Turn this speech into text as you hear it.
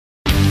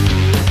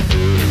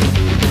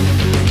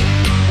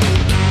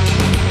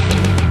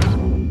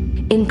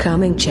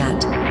Incoming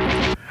chat.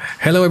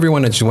 Hello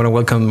everyone, I just want to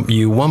welcome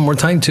you one more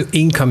time to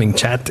Incoming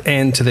Chat,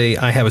 and today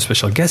I have a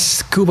special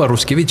guest, Kuba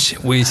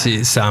Ruskiewicz, which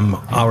is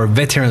our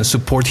veteran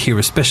support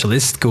hero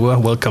specialist. Kuba,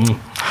 welcome.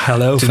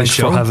 Hello, thanks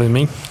for having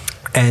me.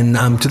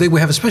 And today we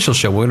have a special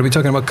show. We're going to be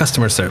talking about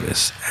customer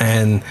service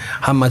and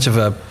how much of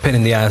a pain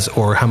in the ass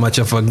or how much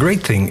of a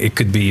great thing it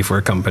could be for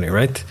a company,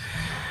 right?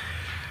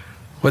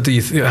 What do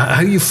you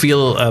how do you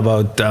feel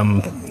about,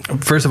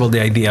 first of all, the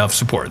idea of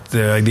support,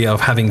 the idea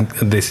of having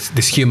this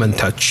human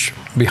touch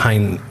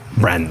behind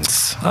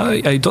brands?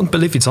 I don't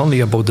believe it's only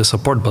about the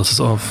support, but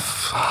of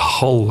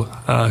whole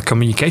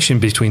communication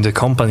between the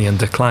company and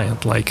the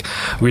client. Like,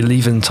 we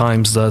live in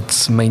times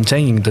that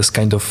maintaining this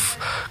kind of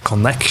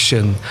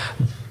connection,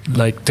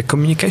 like the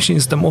communication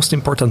is the most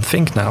important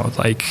thing now.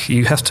 Like,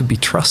 you have to be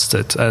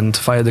trusted, and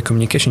via the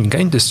communication you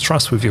gain this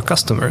trust with your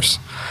customers.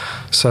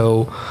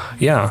 So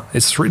yeah,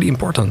 it's really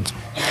important.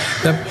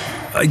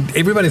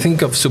 Everybody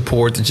think of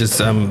support, just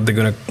they're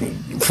gonna,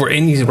 for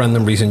any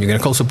random reason, you're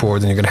gonna call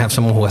support and you're gonna have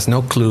someone who has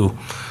no clue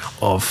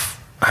of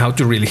how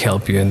to really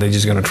help you, and they're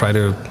just gonna try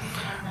to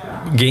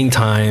gain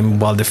time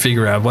while they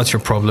figure out what's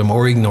your problem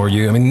or ignore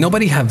you. I mean,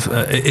 nobody have.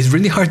 It's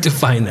really hard to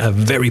find a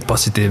very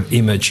positive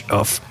image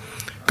of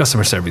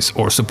customer service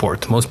or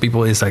support. Most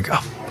people is like,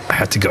 oh, I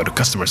had to go to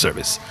customer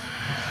service.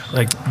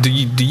 Like, do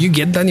you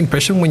get that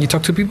impression when you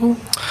talk to people?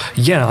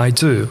 Yeah, I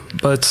do.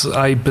 But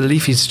I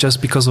believe it's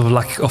just because of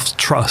lack of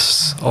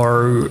trust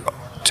or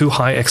too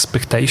high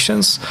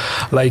expectations.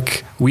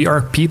 Like, we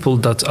are people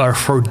that are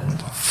for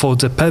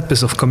the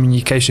purpose of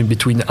communication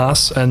between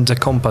us and the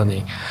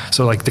company.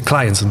 So like the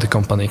clients and the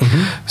company.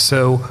 Mm-hmm.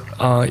 So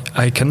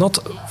I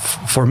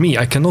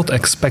cannot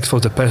expect for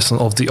the person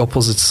of the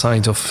opposite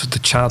side of the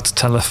chat,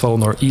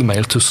 telephone or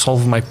email to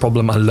solve my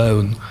problem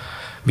alone.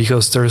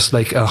 Because there's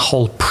like a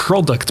whole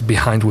product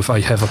behind which I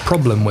have a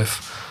problem with,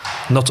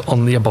 not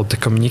only about the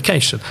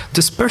communication.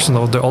 This person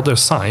on the other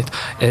side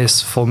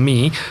is for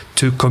me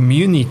to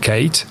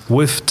communicate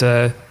with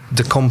the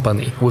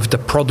company, with the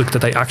product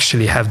that I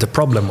actually have the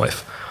problem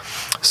with.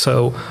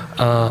 So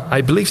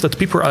I believe that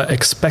people are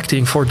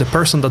expecting for the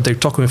person that they're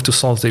talking with to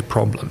solve their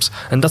problems,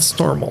 and that's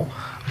normal.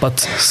 But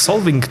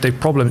solving their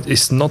problem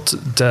is not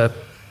the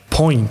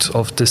point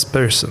of this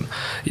person.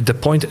 The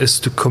point is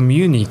to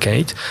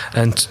communicate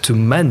and to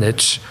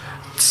manage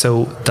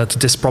so that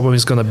this problem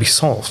is going to be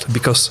solved,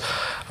 because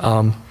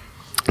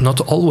not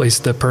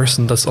always the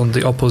person that's on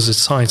the opposite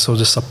side, so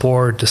the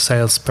support, the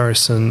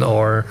salesperson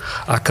or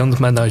account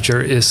manager,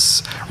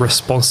 is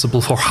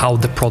responsible for how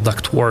the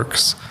product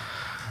works.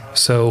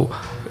 So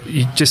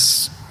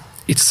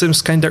it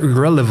seems kind of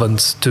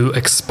irrelevant to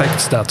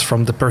expect that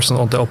from the person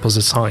on the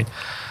opposite side.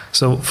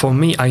 So for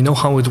me, I know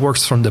how it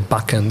works from the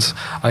back end.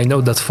 I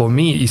know that for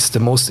me, it's the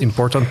most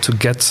important to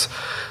get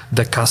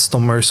the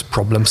customer's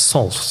problem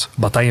solved.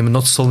 But I am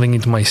not solving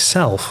it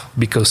myself,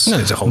 because... No,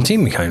 there's a whole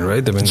team behind,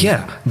 right? I mean,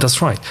 yeah,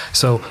 that's right.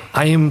 So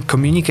I am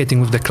communicating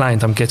with the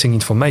client. I'm getting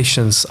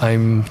informations.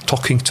 I'm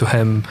talking to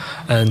him,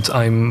 and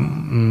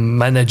I'm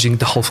managing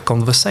the whole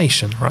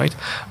conversation, right?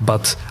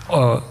 But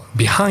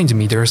behind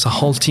me, there's a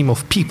whole team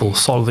of people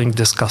solving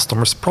this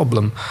customer's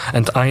problem.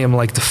 And I am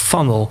like the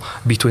funnel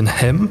between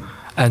him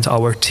and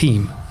our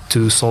team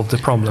to solve the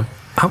problem.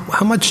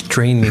 How much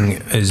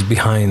training is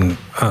behind,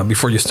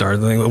 before you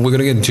start? We're going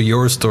to get into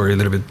your story a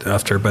little bit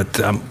after, but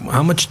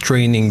how much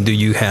training do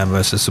you have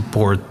as a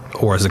support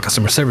or as a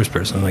customer service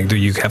person? Like, do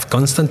you have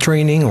constant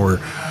training, or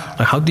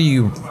how do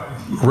you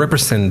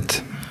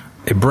represent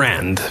a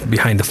brand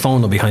behind the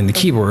phone or behind the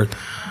keyboard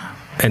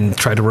and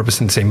try to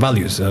represent the same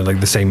values, like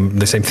the same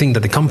thing that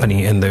the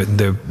company and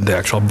the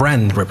actual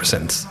brand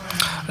represents?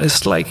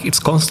 It's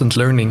constant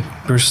learning.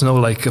 There's no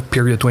like a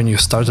period when you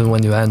start and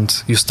when you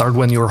end. You start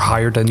when you're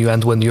hired and you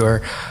end when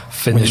you're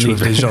finished with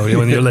the job,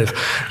 when you leave.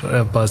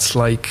 But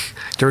like,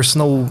 there's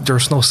no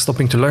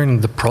stopping to learn.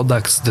 The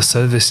products, the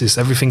services,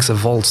 everything's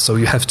evolved. So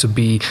you have to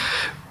be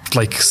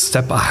like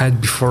step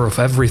ahead before of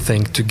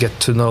everything to get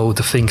to know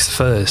the things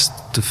first.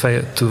 To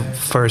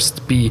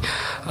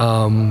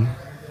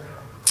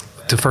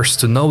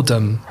first know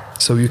them,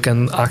 so you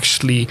can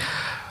actually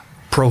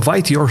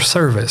provide your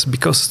service,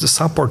 because the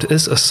support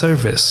is a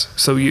service.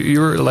 So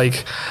you're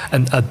like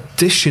an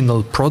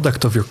additional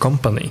product of your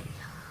company,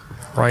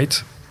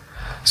 right?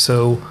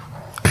 So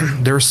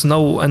there's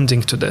no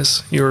ending to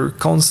this. You're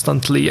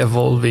constantly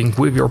evolving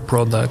with your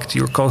product.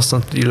 You're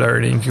constantly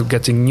learning. You're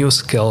getting new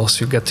skills.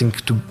 You're getting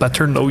to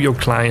better know your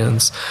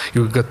clients.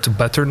 You get to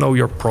better know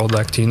your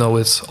product. You know,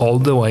 it's all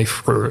the way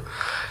through.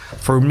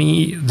 For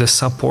me, the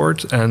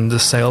support and the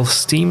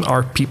sales team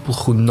are people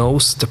who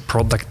knows the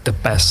product the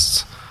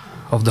best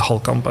of the whole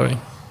company.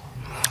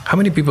 How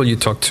many people you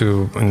talk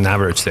to on an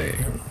average day?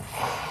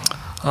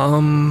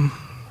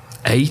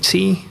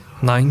 80,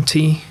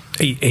 90.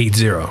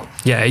 80?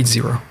 Yeah,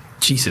 80.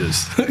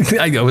 Jesus.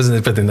 I wasn't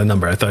expecting the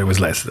number. I thought it was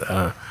less.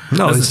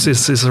 No,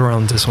 it's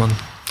around this one.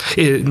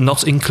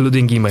 Not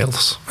including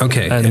emails.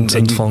 Okay.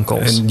 And phone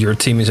calls. And your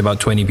team is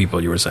about 20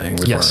 people, you were saying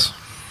before. Yes.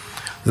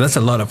 That's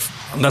a lot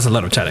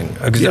of chatting.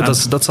 Yeah,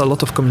 that's a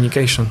lot of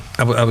communication.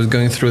 I was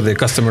going through the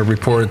customer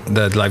report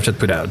that LiveChat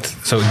put out.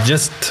 So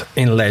just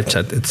in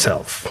LiveChat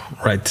itself,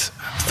 right,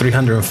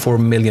 304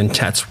 million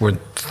chats were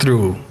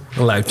through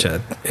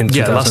LiveChat in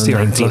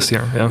 2019. Last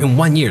year, yeah. In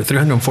 1 year,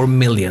 304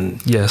 million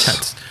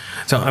chats.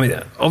 So, I mean,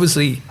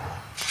 obviously,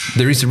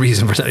 there is a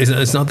reason for that.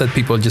 It's not that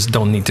people just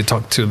don't need to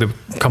talk to the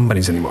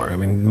companies anymore. I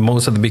mean,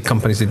 most of the big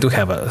companies, they do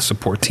have a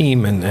support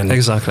team. And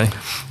exactly.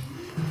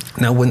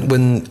 Now,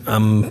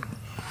 when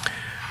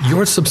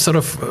you're sort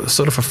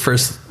of a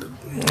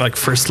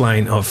first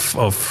line of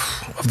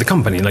the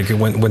company, like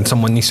when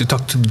someone needs to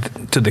talk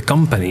to the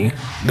company,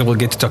 they will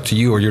get to talk to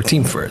you or your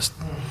team first.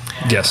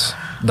 Yes.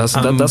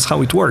 That's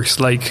how it works.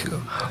 Like,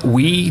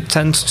 we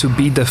tend to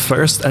be the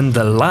first and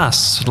the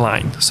last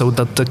line, so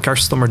that the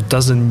customer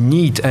doesn't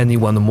need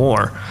anyone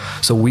more.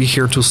 So we're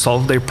here to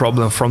solve their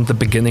problem from the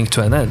beginning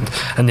to an end.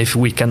 And if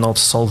we cannot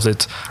solve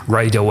it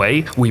right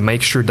away, we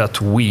make sure that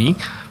we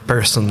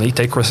personally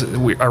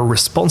we are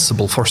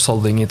responsible for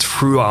solving it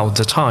throughout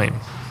the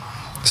time.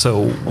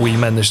 So we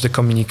manage the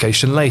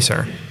communication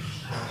later.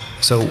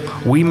 So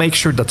we make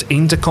sure that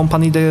in the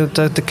company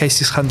the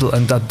case is handled,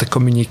 and that the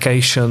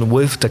communication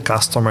with the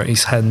customer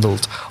is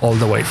handled all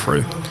the way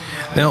through.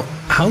 Now,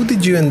 how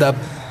did you end up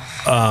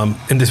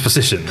in this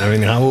position? I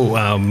mean,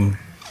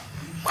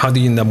 how do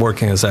you end up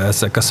working as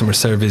a customer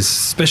service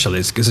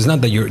specialist? Because it's not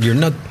that you're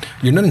not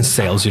in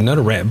sales, you're not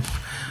a rep,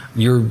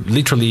 you're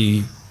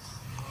literally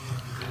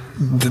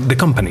the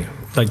company.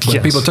 Like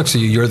when people talk to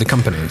you, you're the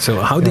company.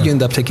 So how did you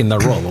end up taking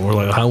that role, or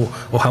like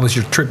how was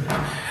your trip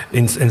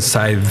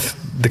inside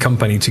the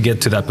company to get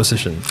to that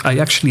position? I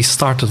actually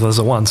started as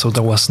one, so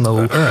there was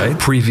no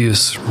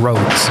previous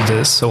road to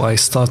this. So I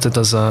started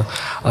as a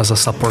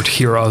support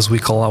hero, as we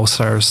call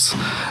ourselves,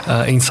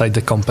 inside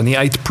the company.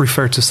 I'd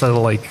prefer to say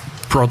like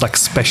product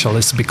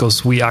specialist,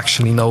 because we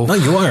actually know. No,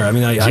 you are. I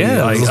mean, I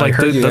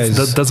heard you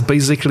guys. That's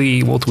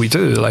basically what we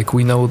do. Like,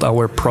 we know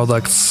our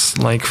products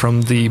like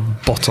from the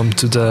bottom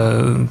to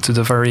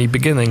the very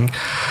beginning,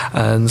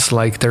 and it's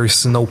like there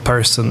is no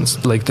person,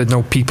 like there are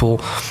no people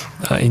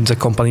in the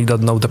company that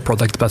know the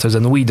product better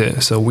than we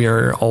do. So we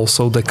are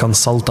also the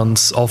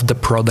consultants of the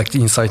product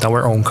inside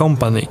our own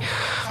company.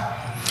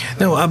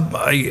 No,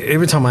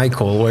 every time I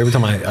call, or every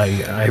time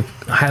I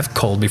have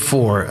called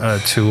before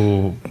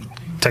to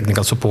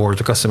technical support,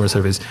 to customer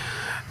service,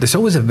 there's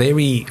always a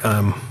very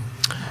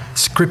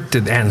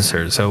scripted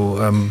answer. So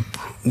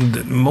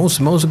most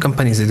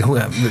companies,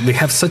 they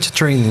have such a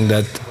training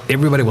that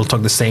everybody will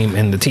talk the same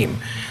in the team.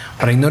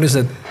 But I noticed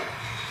that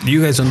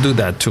you guys don't do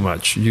that too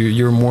much.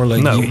 You're more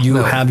like you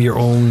have your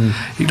own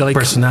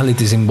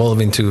personalities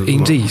involved into.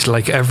 Indeed,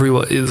 like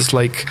everyone is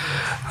like,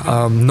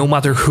 no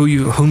matter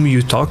whom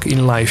you talk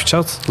in live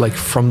chat, like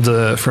from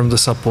the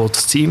support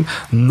team,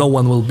 no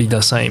one will be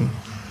the same.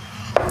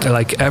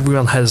 Like,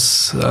 everyone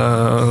has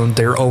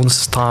their own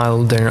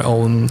style, their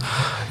own.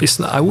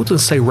 I wouldn't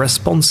say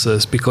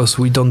responses, because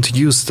we don't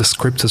use the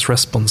scripted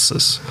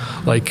responses.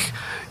 Like,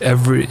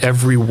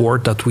 every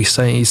word that we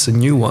say is a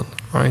new one,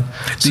 right?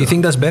 Do you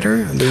think that's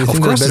better? Do you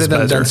think that's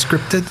better than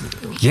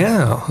scripted?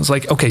 Yeah, it's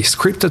like, okay,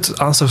 scripted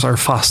answers are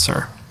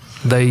faster.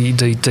 They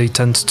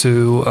tend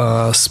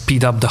to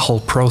speed up the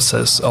whole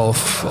process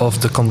of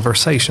the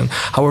conversation.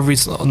 However,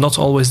 it's not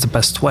always the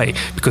best way,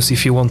 because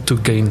if you want to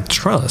gain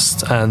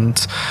trust and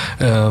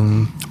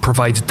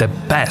provide the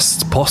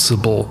best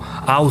possible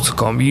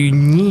outcome, you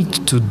need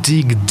to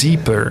dig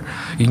deeper.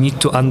 You need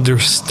to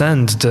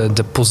understand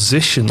the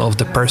position of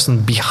the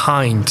person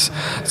behind,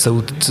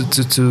 so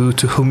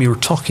to whom you're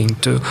talking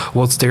to,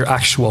 what's their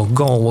actual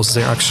goal, what's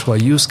their actual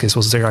use case,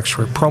 what's their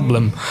actual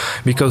problem.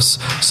 Because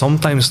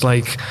sometimes,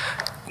 like,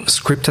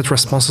 scripted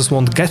responses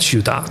won't get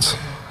you that.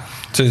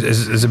 So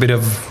it's a bit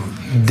of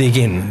dig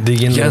in.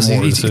 Yes,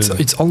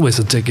 it's always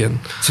a dig in.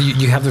 So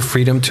you have the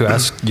freedom to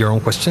ask your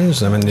own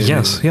questions. I mean,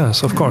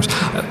 yes, of course.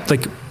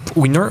 Like,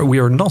 we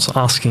are not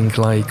asking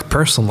like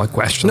personal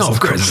questions. No, of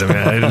course.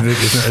 I mean,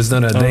 it's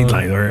not a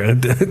deadline or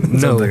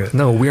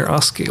no.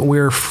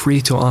 We're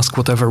free to ask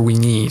whatever we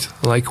need.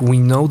 Like, we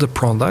know the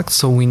product,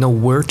 so we know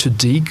where to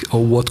dig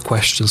or what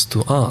questions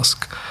to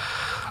ask.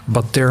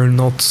 But they're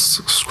not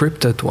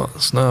scripted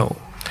ones. No.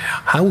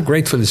 How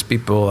grateful is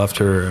people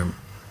after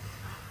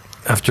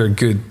a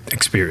good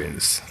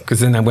experience? Because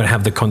then I'm going to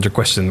have the counter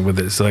question with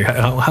this. Like,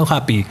 how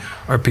happy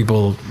are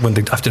people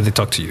after they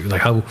talk to you?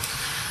 Like, how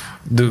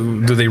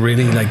do they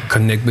really like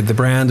connect with the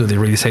brand? Do they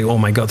really say, "Oh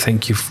my God,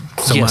 thank you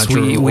so much," or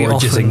often,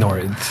 just ignore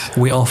it?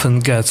 We often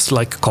get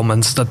like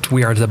comments that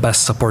we are the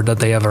best support that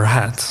they ever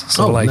had.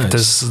 So nice.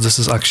 This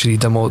is actually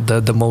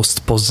the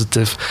most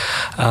positive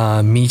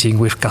meeting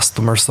with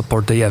customer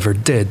support they ever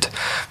did,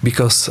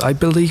 because I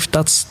believe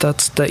that's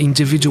the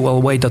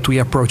individual way that we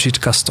approach each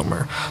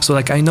customer. So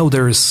like, I know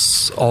there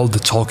is all the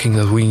talking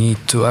that we need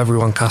to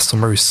everyone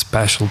customer is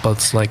special,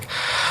 but like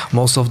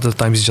most of the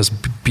time it's just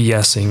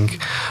BSing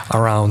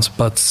around.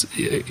 but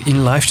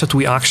in live chat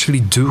we actually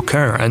do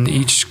care, and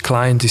each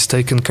client is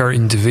taken care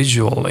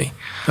individually.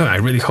 I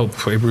really hope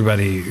for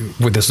everybody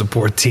with the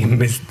support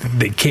team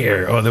they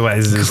care.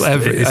 Otherwise,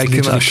 I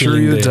can assure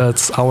you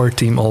that our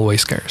team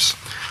always cares.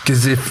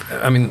 Because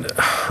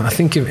I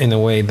think in a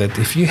way that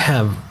if you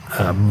have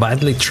a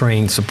badly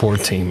trained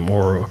support team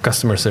or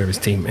customer service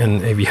team,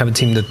 and if you have a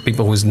team that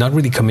people who's not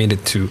really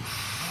committed to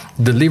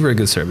deliver a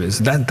good service,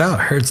 that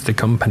hurts the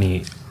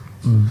company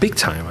big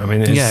time. I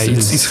mean,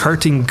 it's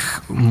hurting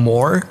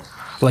more,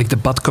 like the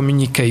bad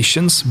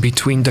communications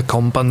between the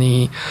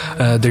company,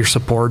 their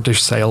support, their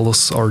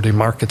sales, or their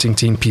marketing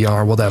team,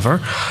 PR, whatever.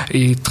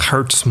 It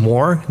hurts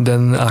more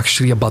than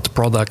actually a bad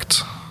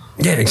product.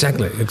 Yeah,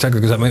 exactly.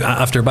 Because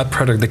after a bad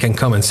product, they can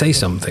come and say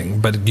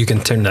something, but you can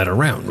turn that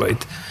around,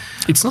 right?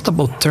 It's not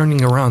about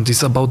turning around,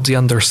 it's about the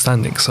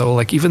understanding. So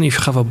like even if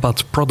you have a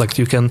bad product,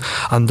 you can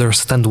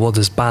understand what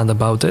is bad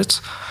about it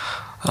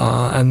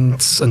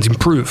and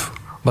improve.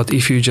 But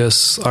if you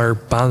just are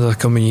bad at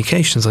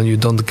communications and you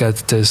don't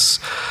get this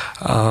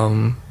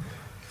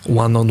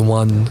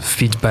one-on-one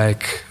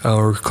feedback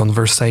or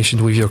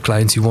conversation with your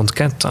clients, you won't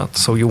get that.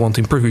 So you won't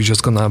improve. You're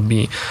just gonna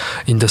be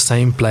in the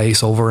same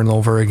place over and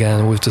over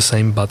again with the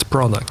same bad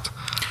product.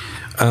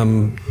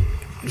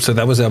 So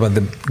that was about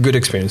the good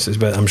experiences,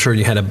 but I'm sure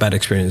you had a bad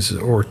experience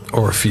or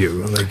a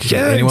few. Like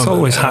it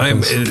always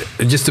happens.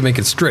 Just to make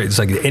it straight, it's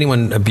like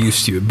anyone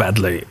abused you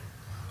badly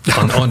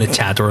on a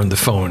chat or on the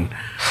phone.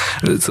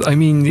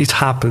 It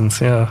happens.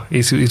 Yeah,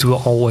 it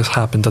will always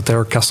happen that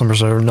their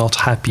customers are not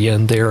happy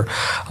and they're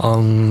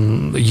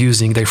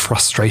using their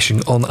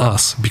frustration on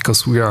us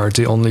because we are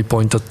the only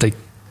point that they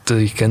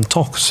can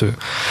talk to,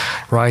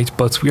 right?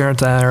 But we are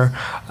there.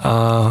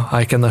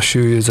 I can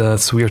assure you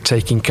that we are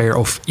taking care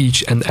of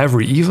each and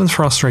every, even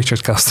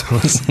frustrated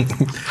customers.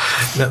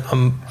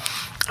 Now,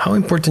 how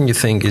important you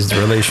think is the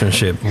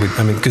relationship with?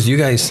 Because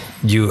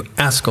you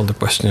ask all the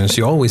questions,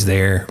 you're always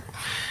there,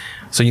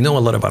 so you know a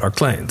lot about our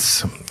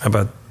clients,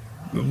 about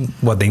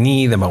what they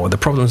need, about what the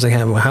problems they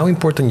have. How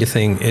important you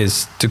think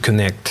is to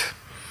connect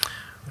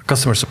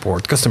customer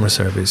support, customer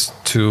service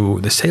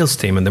to the sales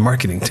team and the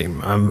marketing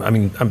team?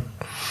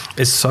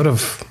 It's sort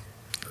of,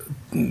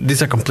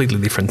 these are completely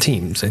different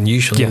teams, and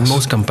usually in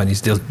most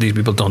companies these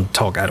people don't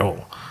talk at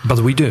all.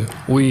 But we do.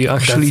 We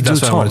actually that's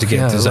do what talk. I wanted to get.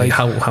 Yeah, is like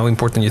how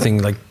important you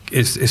think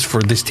is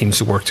for these teams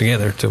to work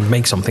together to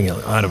make something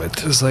out of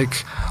it. It's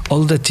like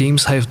all the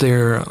teams have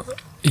their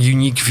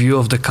unique view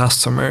of the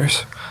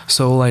customers.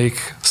 So like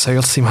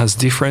sales team has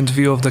different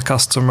view of the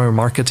customer,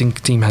 marketing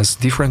team has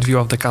different view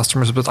of the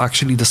customers, but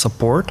actually the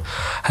support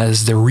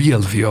has the real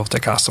view of the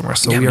customer.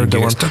 So we are the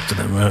ones talk to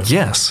them.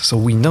 Yes, so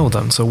we know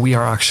them. So we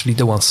are actually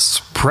the ones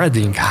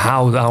spreading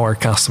how our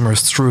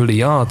customers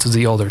truly are to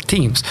the other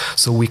teams,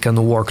 so we can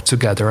work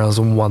together as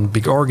one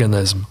big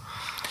organism.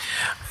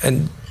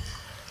 And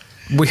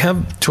we have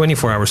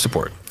 24-hour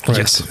support. Right?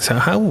 Yes. So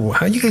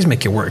how do you guys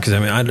make it work? Because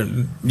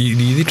you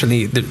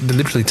literally the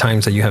literally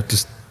times that you have to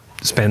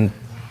spend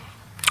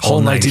whole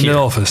night in the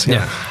office.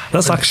 Yeah.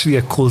 That's actually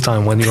a cool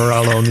time when you're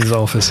alone in the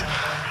office.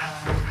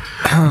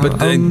 But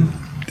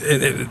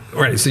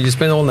right, so you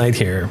spend all night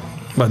here,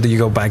 but do you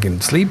go back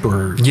and sleep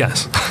or?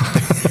 Yes.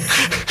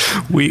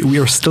 we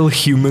are still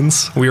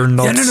humans. We are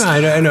not.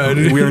 I know.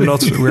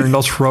 we're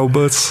not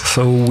robots,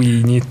 so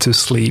we need to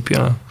sleep.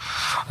 Yeah.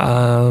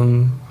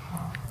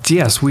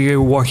 Yes, we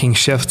are working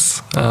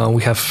shifts.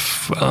 We have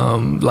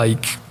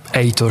like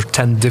 8 or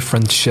 10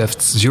 different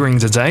shifts during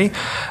the day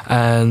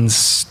and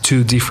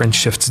 2 different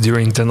shifts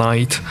during the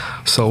night.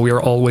 So we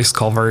are always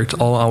covered.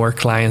 All our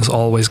clients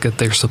always get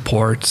their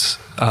support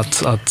at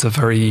the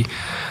very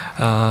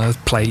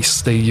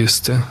place they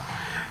used to.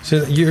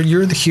 So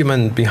you're the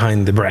human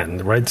behind the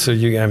brand, right? So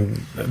you,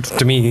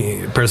 to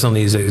me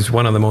personally, is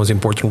one of the most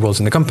important roles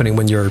in the company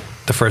when you're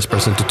the first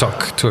person to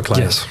talk to a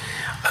client. Yes.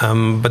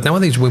 But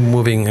nowadays we're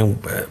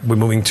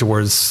moving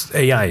towards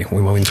AI.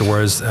 We're moving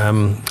towards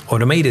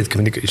automated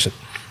communication.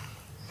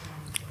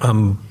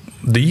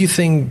 Do you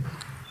think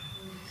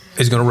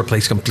it's going to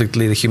replace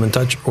completely the human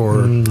touch,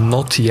 or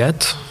not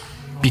yet?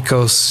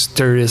 Because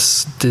there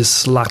is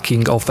this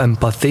lacking of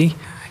empathy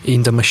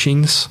in the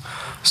machines.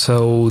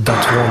 So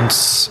that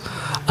once,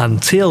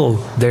 until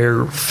they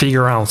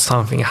figure out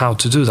something, how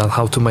to do that,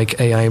 how to make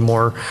AI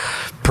more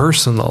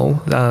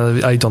personal,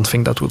 I don't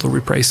think that will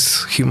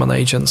replace human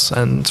agents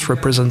and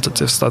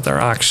representatives that are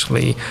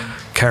actually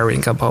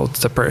caring about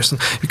the person.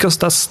 Because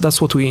that's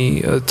what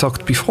we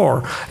talked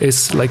before.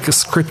 It's like a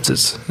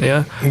scripted,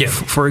 yeah?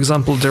 For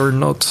example,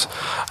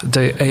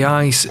 the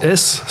AI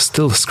is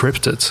still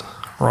scripted,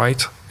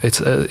 right?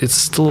 It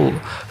still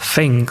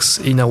thinks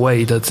in a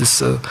way that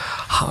is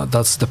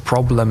that's the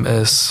problem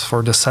is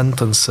for the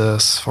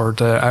sentences, for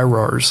the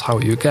errors, how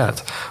you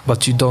get.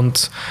 But you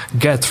don't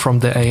get from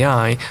the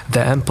AI the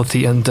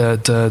empathy and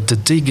the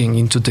digging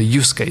into the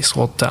use case,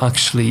 what the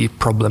actually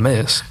problem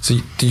is. So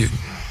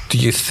do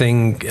you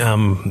think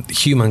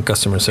human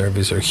customer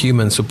service or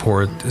human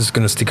support is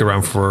going to stick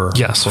around for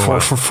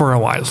a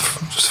while,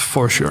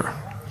 for sure.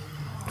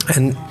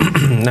 And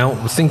now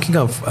thinking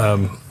of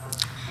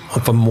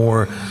a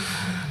more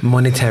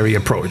monetary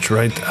approach,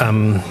 right?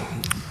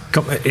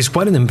 It's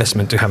quite an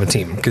investment to have a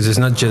team because it's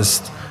not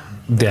just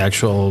the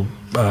actual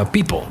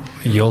people.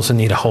 You also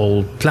need a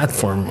whole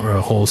platform or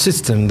a whole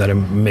system that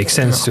makes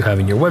sense to have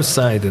in your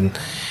website. And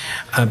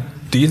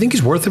do you think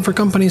it's worth it for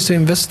companies to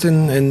invest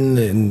in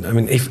I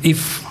mean,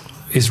 if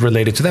it's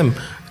related to them,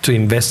 to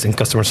invest in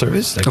customer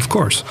service? Of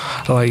course.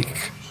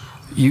 Like,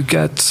 you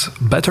get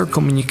better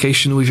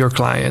communication with your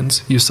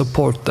clients, you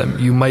support them,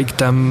 you make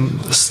them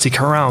stick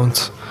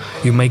around,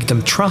 you make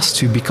them trust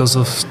you because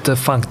of the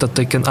fact that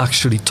they can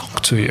actually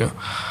talk to you.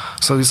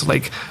 So it's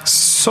like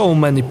so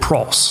many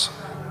pros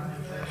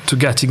to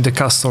getting the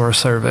customer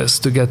service,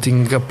 to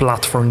getting a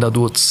platform that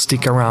would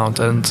stick around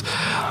and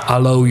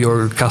allow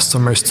your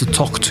customers to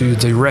talk to you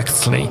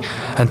directly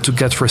and to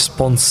get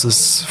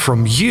responses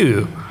from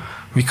you.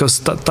 Because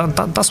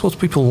that's what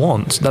people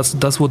want.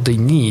 That's what they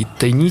need.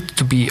 They need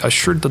to be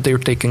assured that they're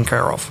taken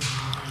care of.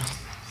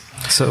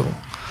 So,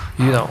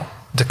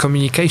 the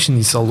communication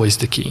is always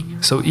the key.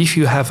 So if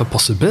you have a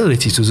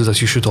possibility to do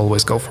that, you should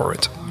always go for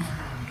it.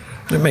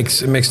 It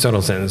makes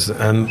total sense.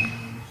 And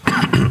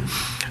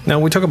now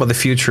we talk about the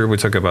future. We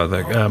talk about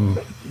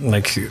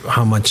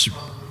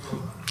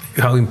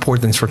how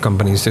important it's for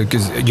companies,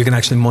 because you can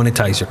actually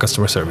monetize your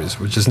customer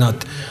service, which is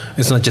not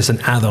just an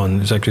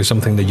add-on. It's actually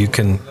something that you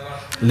can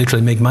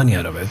literally make money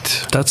out of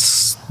it.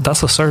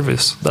 That's a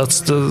service. That's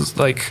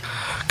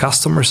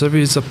customer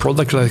service is a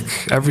product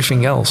like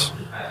everything else.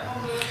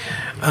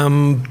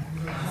 You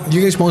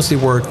guys mostly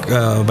work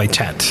by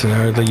chat.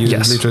 You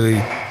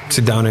literally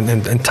sit down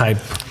and type.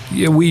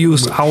 Yeah, we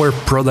use our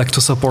product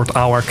to support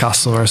our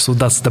customers, so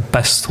that's the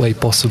best way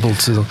possible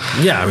to.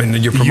 Yeah, I mean,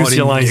 you're promoting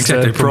your own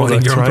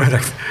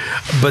product.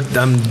 But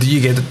do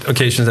you get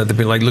occasions that they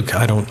be like, "Look,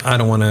 I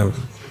don't want to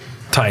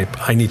type.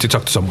 I need to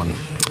talk to someone."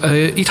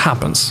 It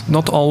happens,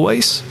 not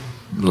always.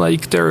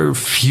 Like, there are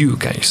few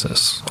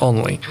cases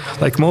only.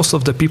 Like, most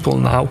of the people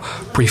now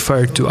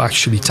prefer to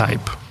actually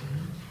type.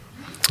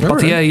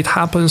 But yeah, it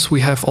happens.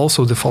 We have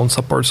also the phone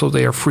support, so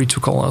they are free to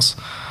call us.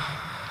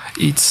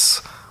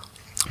 It's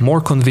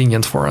more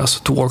convenient for us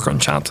to work on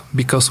chat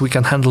because we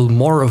can handle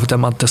more of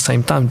them at the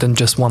same time than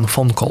just one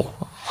phone call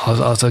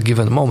at a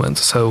given moment.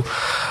 So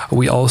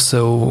we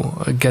also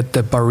get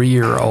the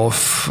barrier of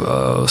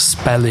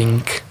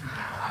spelling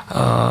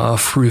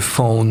through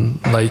phone,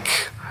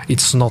 like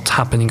it's not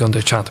happening on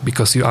the chat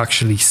because you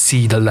actually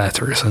see the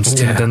letters and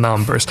see the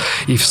numbers.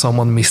 If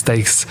someone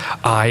mistakes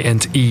I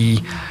and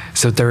E,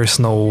 so there is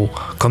no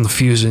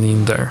confusion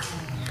in there.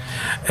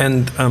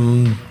 And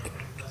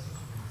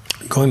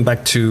going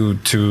back to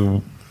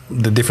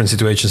the different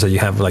situations that you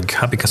have, like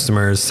happy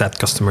customers, sad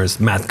customers,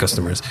 mad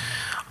customers,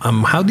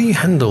 how do you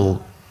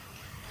handle?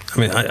 I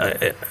mean,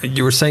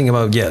 you were saying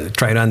about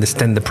try to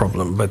understand the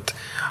problem, but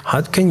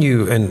how can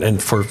you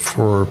and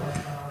for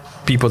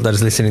people that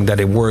is listening that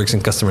it works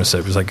in customer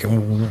service, like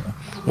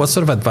what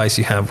sort of advice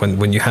you have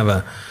when you have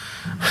a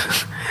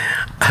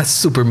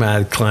super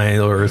mad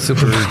client or a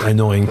super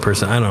annoying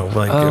person? I don't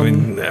know, I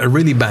mean, a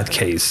really bad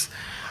case.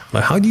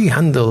 Like, how do you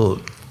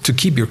handle to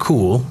keep your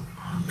cool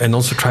and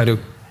also try to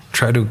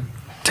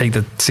take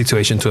the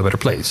situation to a better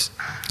place?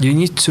 You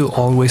need to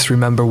always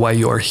remember why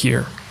you are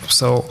here.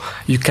 So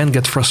you can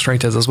get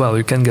frustrated as well.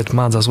 You can get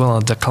mad as well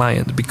at the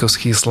client because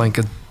he's like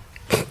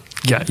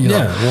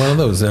one of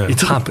those. Yeah.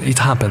 It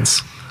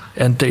happens.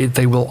 And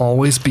they will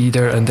always be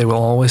there and they will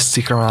always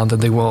stick around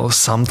and they will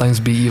sometimes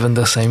be even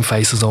the same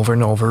faces over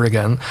and over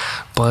again.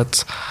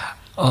 But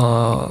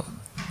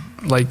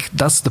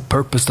that's the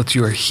purpose that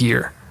you are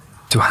here,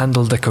 to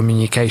handle the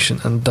communication,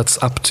 and that's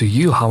up to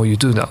you how you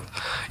do that.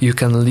 You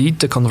can lead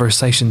the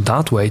conversation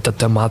that way that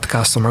the mad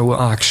customer will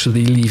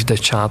actually leave the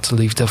chat,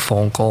 leave the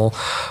phone call,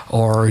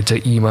 or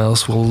the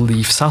emails will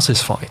leave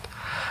satisfied.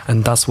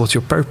 And that's what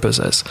your purpose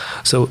is.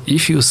 So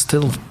if you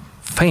still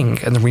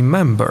think and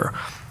remember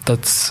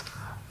that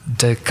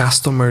the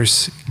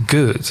customer's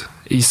good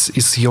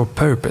is your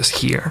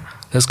purpose here,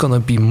 that's going to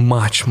be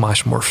much,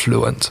 much more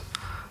fluent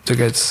to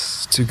get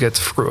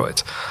through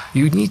it.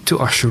 You need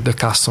to assure the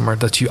customer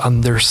that you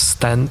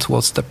understand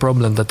what's the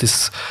problem, that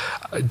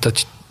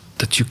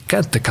you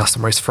get the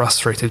customer is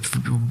frustrated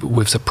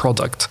with the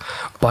product,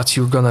 but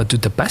you're gonna do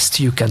the best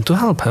you can to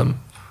help him.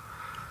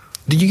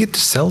 Do you get to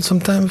sell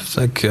sometimes?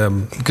 Like,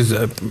 because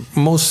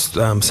most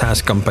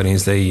SaaS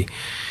companies, they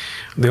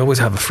always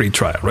have a free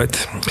trial,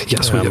 right?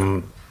 Yes, we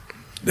do.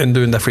 And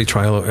during that free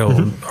trial,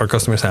 our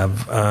customers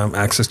have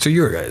access to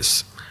your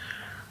guys.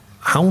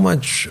 How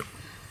much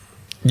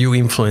you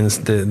influence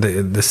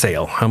the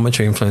sale? How much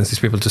you influence these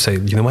people to say,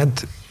 you know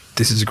what,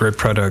 this is a great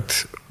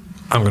product,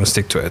 I'm going to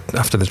stick to it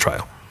after the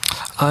trial?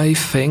 I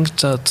think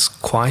that's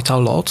quite a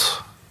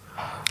lot.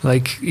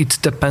 Like, it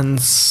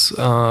depends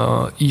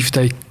if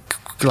they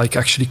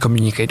actually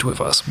communicate with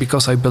us,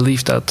 because I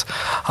believe that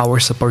our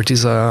support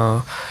is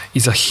a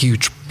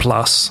huge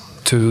plus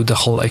to the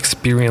whole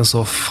experience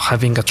of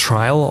having a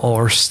trial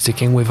or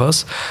sticking with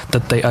us,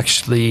 that they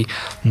actually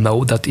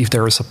know that if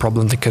there is a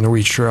problem, they can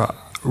reach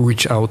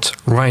out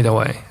right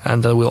away,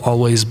 and they will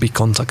always be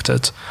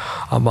contacted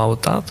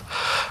about that.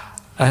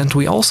 And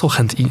we also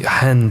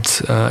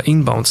hand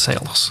inbound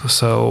sales.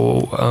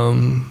 So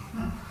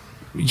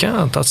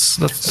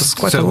that's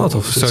quite a lot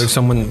of. So if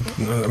someone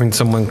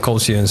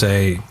calls you and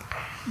say,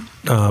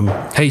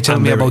 "Hey, tell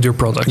me about your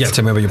product." Yeah,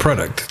 tell me about your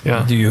product.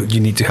 Yeah, you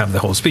need to have the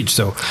whole speech.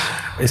 So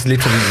it's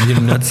literally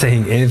you're not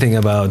saying anything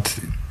about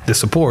the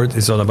support.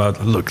 It's all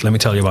about, look, let me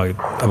tell you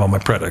about my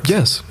product.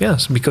 Yes,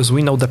 because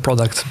we know the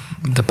product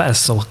the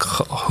best. So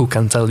who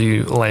can tell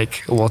you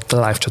like what the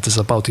live chat is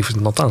about if it's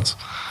not us?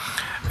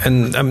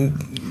 And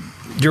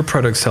your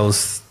product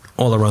sells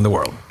all around the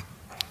world.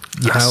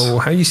 Yes.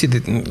 How you see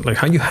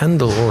how you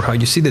handle or how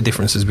you see the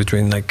differences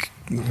between like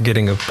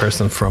getting a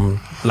person from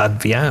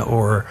Latvia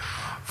or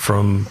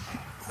from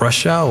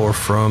Russia or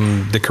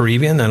from the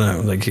Caribbean? I don't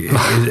know. Like,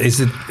 is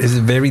it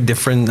a very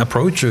different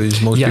approach, or is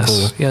most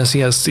people? Yes.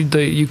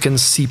 You can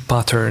see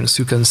patterns.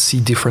 You can see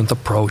different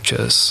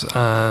approaches,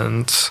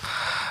 and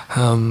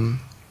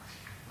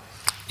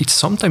it's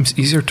sometimes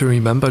easier to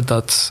remember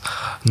that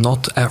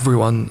not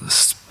everyone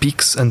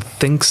speaks and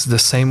thinks the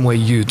same way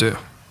you do.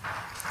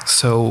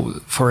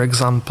 So, for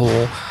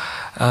example,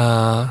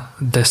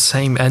 the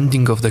same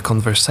ending of the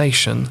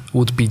conversation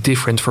would be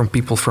different from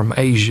people from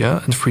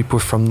Asia and people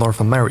from North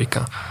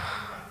America.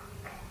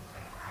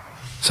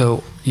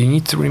 So you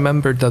need to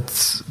remember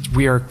that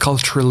we are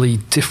culturally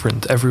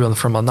different, everyone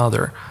from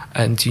another,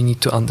 and you need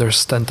to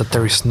understand that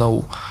there is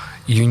no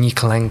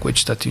unique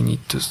language that you need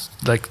to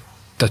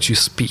that you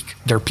speak.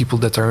 There are people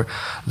there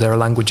are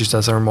languages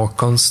that are more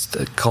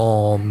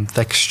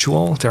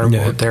contextual.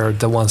 They're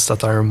the ones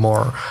that are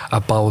more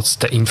about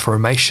the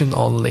information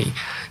only.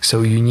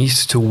 So you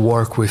need to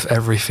work with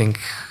everything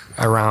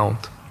around.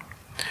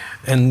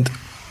 And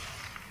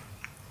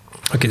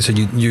okay, so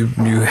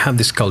you have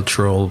this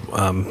cultural.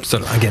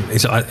 So again,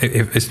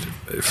 it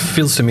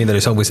feels to me that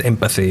it's always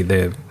empathy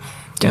the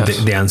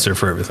answer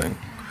for everything.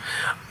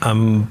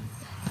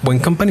 When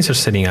companies are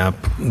setting up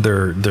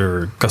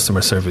their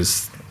customer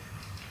service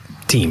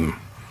team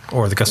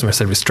or the customer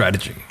service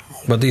strategy,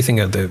 what do you think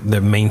are the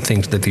main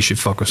things that they should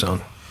focus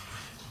on?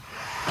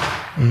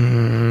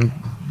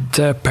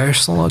 The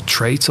personal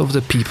traits of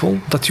the people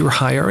that you're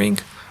hiring,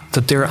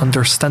 that they're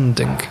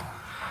understanding.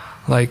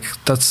 Like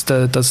that's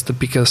the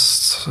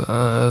biggest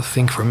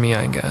thing for me,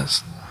 I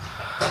guess.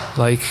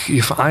 Like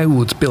if I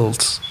would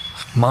build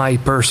my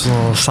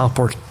personal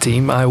support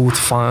team, I would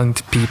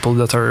find people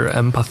that are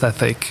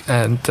empathetic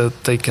and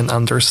that they can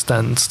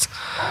understand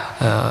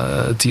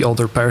the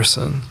other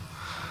person.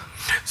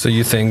 So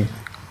you think,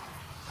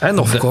 and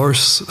of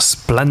course,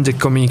 splendid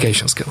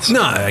communication skills.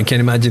 No, I can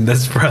imagine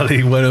that's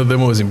probably one of the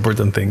most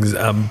important things.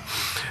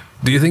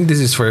 Do you think this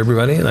is for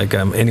everybody? Like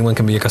anyone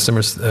can be a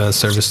customer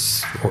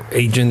service or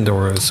agent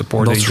or a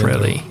support agent? Not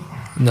really.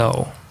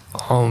 No.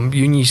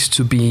 You need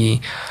to be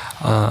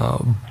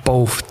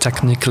both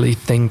technically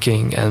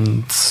thinking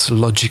and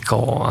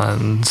logical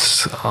and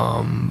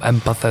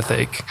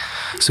empathetic.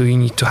 So you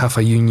need to have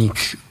a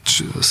unique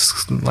trait,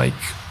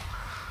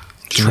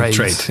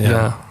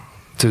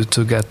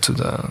 to get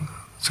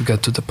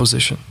to the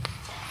position.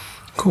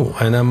 Cool.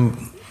 And I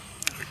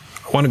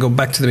want to go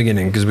back to the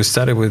beginning because we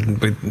started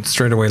with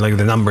straight away like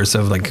the numbers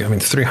of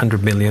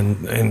 300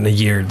 million in a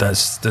year.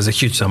 That's a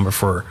huge number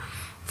for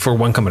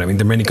one company. I mean,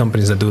 there are many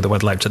companies that do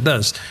what LiveChat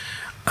does.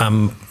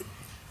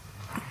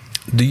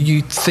 Do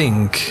you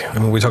think? I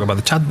mean, we talk about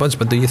the chatbots,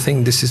 but do you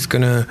think this is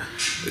gonna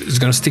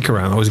stick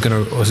around, or is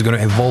gonna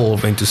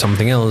evolve into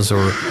something else?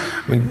 Or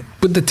I mean,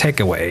 put the tech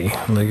away.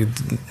 Like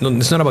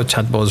it's not about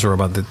chatbots or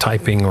about the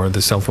typing or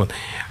the cell phone.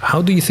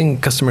 How do you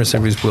think customer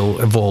service will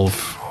evolve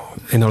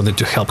in order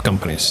to help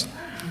companies?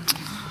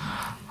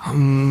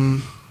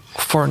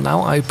 For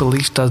now, I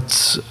believe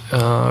that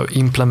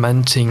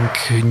implementing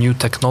new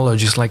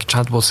technologies like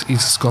chatbots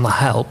is gonna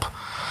help.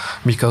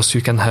 Because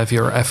you can have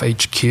your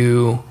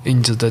FAQ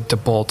into the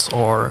bot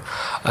or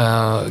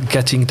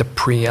getting the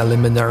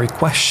preliminary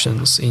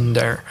questions in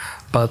there.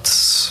 But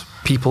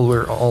people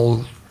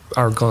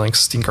are going to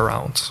stick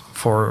around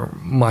for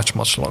much,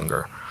 much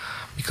longer.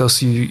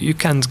 Because you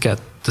can't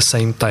get the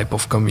same type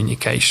of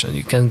communication.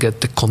 You can't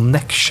get the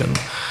connection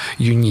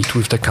you need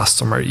with the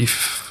customer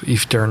if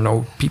there are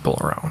no people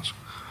around.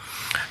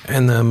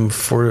 And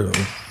for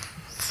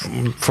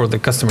the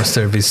customer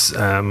service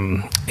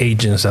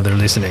agents that are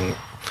listening,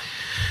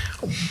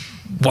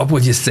 what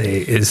would you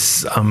say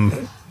is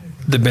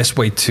the best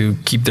way to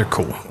keep their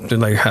cool?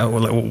 Like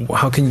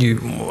how can you,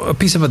 a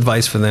piece of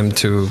advice for them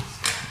to,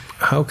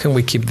 how can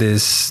we keep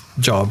this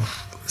job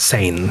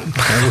sane?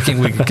 How can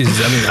we, because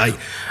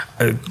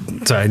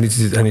I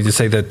need to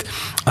say that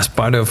as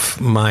part of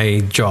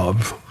my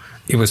job,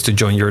 it was to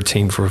join your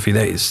team for a few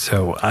days.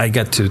 So I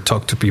got to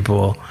talk to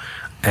people,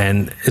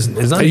 and it's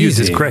not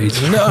easy. It's great.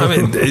 No, I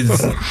mean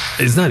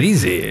it's not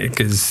easy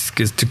because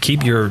to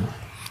keep your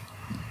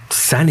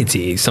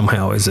sanity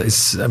somehow is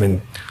it's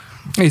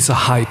a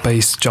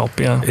high-paced job.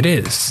 Yeah, it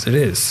is.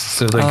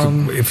 So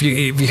if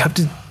you have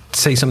to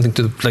say something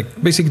to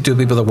basically to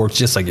people that work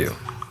just like you,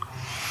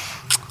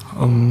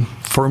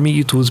 for me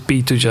it would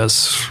be to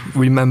just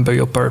remember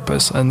your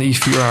purpose, and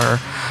if you are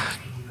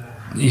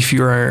if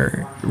you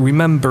are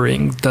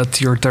remembering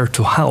that you're there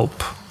to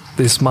help,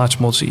 it's much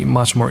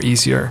more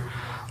easier.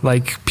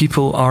 Like,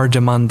 people are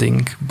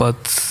demanding,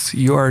 but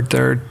you are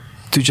there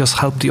to just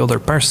help the other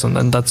person,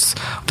 and that's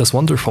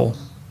wonderful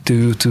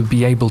to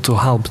be able to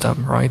help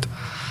them, right?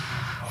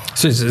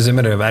 So it's a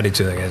matter of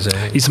attitude, I guess.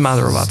 It's a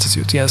matter of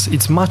attitude, yes.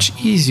 It's much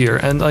easier,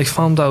 and I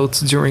found out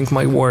during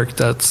my work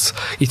that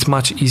it's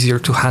much easier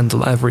to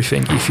handle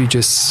everything if you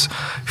just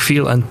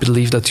feel and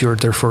believe that you're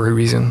there for a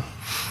reason.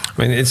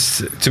 I mean,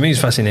 to me,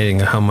 it's fascinating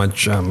how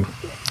much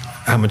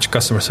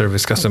customer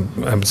service,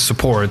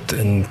 support,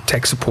 and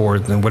tech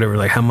support, and whatever,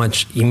 like how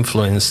much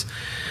influence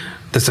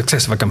the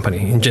success of a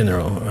company in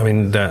general. I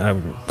mean,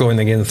 going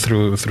again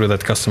through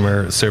that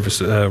customer service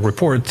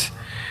report,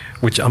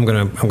 which I'm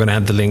gonna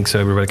add the link so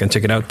everybody can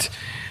check it out.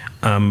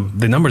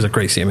 The numbers are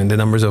crazy. I mean, the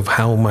numbers of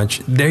how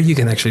much there you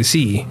can actually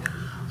see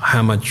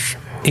how much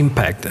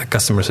impact a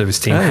customer service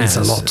team has.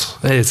 It's a lot.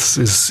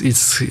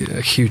 It's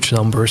huge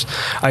numbers.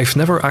 I've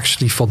never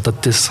actually thought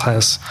that this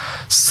has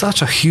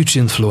such a huge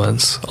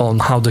influence on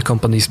how the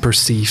company is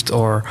perceived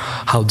or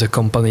how the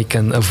company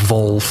can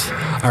evolve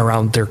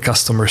around their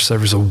customer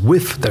service or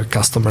with their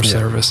customer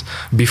service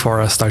before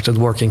I started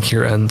working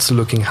here and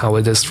looking how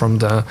it is from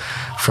the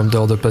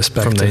other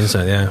perspective. From the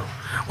inside, yeah.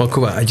 Well,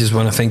 Kuba, I just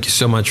want to thank you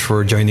so much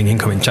for joining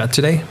Incoming Chat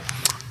today.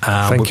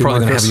 We're probably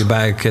going to have you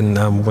back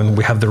when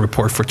we have the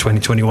report for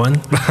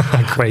 2021.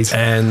 Great.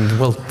 And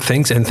well,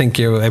 thanks. And thank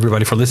you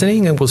everybody for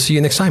listening. And we'll see you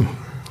next time.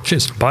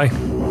 Cheers. Bye.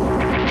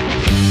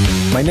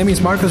 My name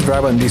is Marcos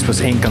Bravo and this was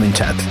Incoming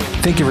Chat.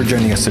 Thank you for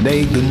joining us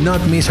today. Do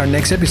not miss our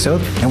next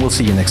episode and we'll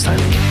see you next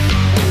time.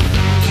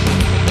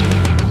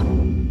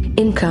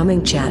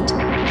 Incoming Chat.